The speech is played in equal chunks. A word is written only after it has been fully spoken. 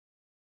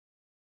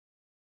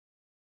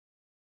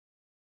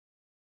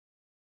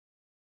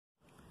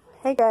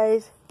Hey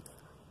guys,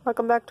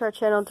 welcome back to our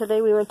channel. Today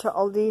we went to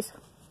Aldi's.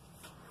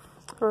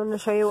 I'm going to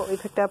show you what we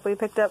picked up. We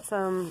picked up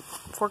some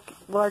 4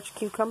 large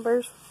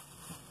cucumbers,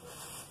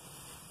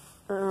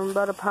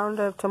 about a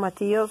pound of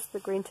tomatillos, the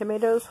green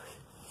tomatoes,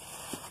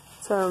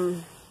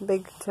 some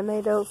big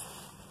tomatoes,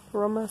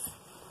 aromas,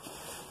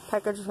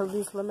 packages of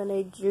these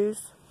lemonade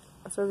juice,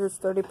 so there's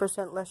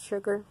 30% less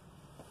sugar.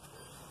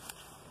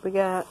 We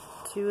got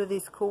 2 of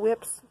these Cool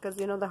Whips, because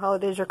you know the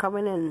holidays are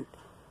coming and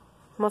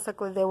most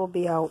likely they will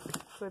be out.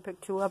 So we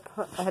picked 2 up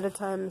ahead of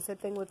time. Same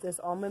thing with this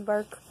almond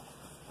bark.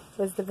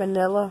 There's the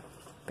vanilla.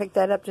 Picked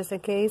that up just in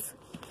case,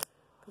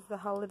 because the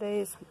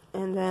holidays.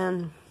 And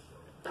then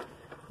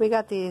we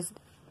got these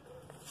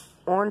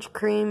orange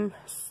cream.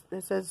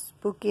 It says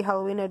Spooky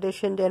Halloween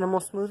Edition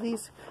Danimal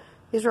Smoothies.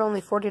 These are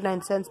only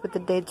 49 cents, but the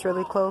date's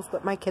really close.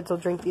 But my kids will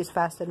drink these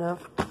fast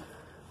enough.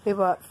 We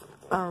bought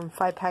 5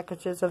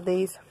 packages of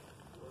these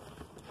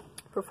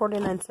for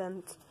 49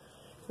 cents.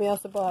 We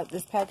also bought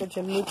this package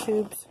of New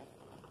Tubes,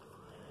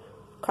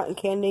 cotton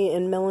candy,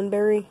 and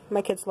melonberry.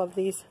 My kids love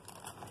these.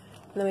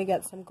 And then we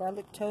got some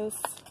garlic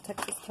toast,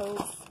 Texas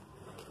toast,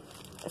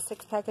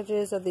 6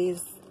 packages of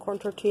these corn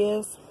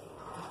tortillas.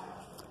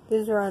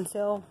 These are on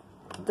sale.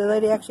 The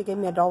lady actually gave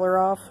me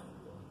 $1 off.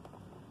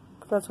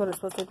 That's what it's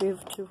supposed to be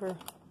to her.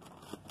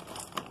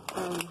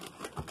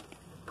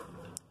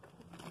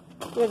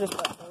 We just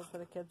bought those for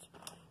the kids.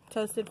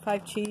 Toasted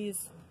 5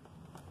 cheese,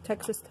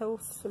 Texas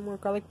toast, some more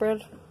garlic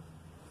bread.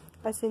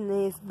 I seen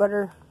these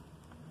butter,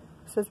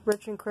 it says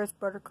Rich and Crisp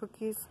butter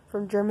cookies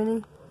from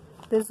Germany.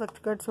 These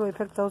looked good, so we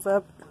picked those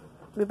up.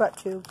 We bought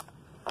 2.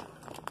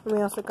 And we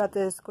also got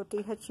this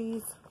cotija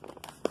cheese.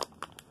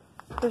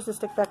 Here's to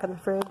stick back in the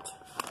fridge.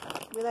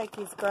 We like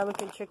these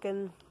garlic and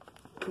chicken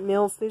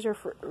meals. These are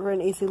for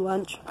an easy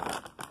lunch.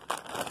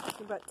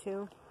 We bought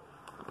 2.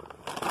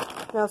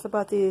 We also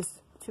bought these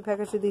 2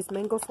 packages of these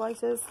mango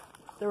slices.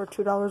 They were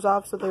 $2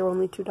 off, so they were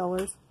only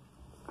 $2.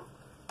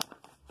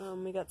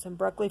 We got some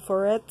broccoli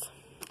florets,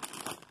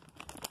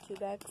 2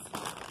 bags.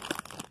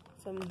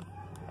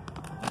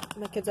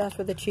 My kids asked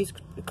for the cheese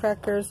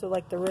crackers, so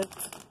like the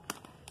Ritz.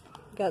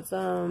 We got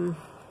some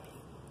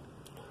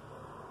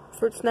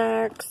fruit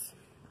snacks,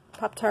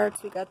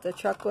 Pop-Tarts. We got the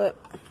chocolate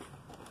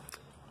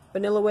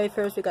vanilla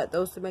wafers. We got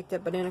those to make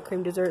that banana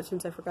cream dessert,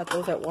 since I forgot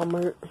those at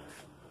Walmart.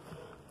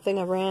 Thing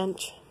of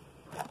ranch.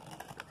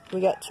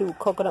 We got 2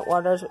 coconut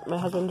waters. My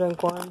husband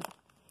drank 1.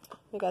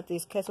 We got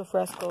these queso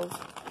frescos.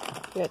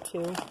 We got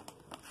 2.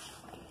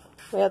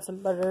 We got some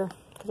butter,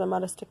 because I'm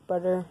out of stick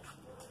butter.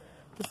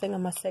 This thing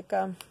on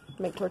maseca,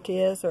 make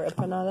tortillas or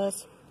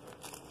empanadas.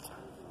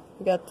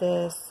 We got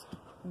this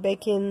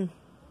bacon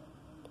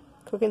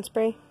cooking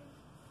spray.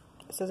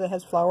 It says it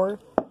has flour.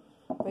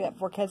 We got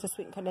 4 cans of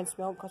sweetened condensed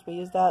milk, because we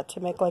use that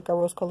to make like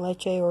arroz con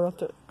leche or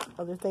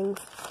other things.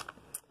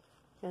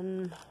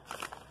 And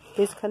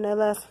these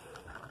canelas,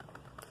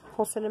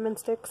 whole cinnamon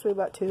sticks, we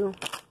bought 2.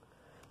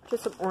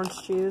 Just some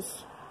orange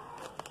juice.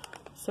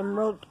 Some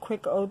rolled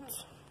quick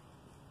oats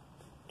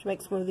to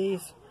make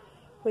smoothies.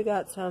 We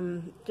got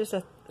just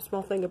a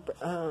small thing of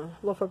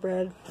loaf of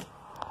bread.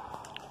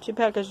 2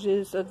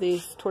 packages of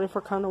these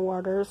 24 count of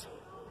waters.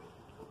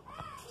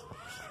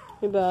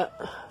 We bought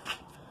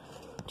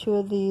 2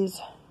 of these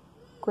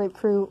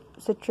grapefruit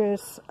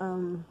citrus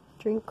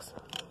drinks.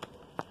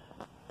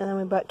 And then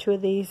we bought 2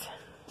 of these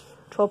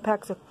 12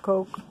 packs of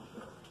Coke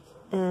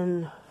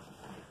and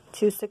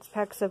 2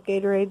 6-packs of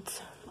Gatorades.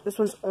 This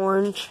one's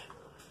orange.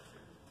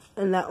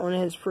 And that one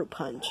is fruit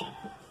punch.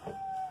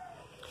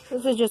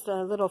 This is just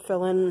a little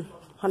fill-in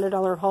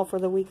 $100 haul for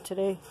the week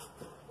today.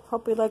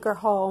 Hope you like our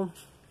haul.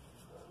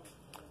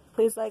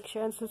 Please like,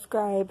 share, and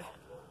subscribe.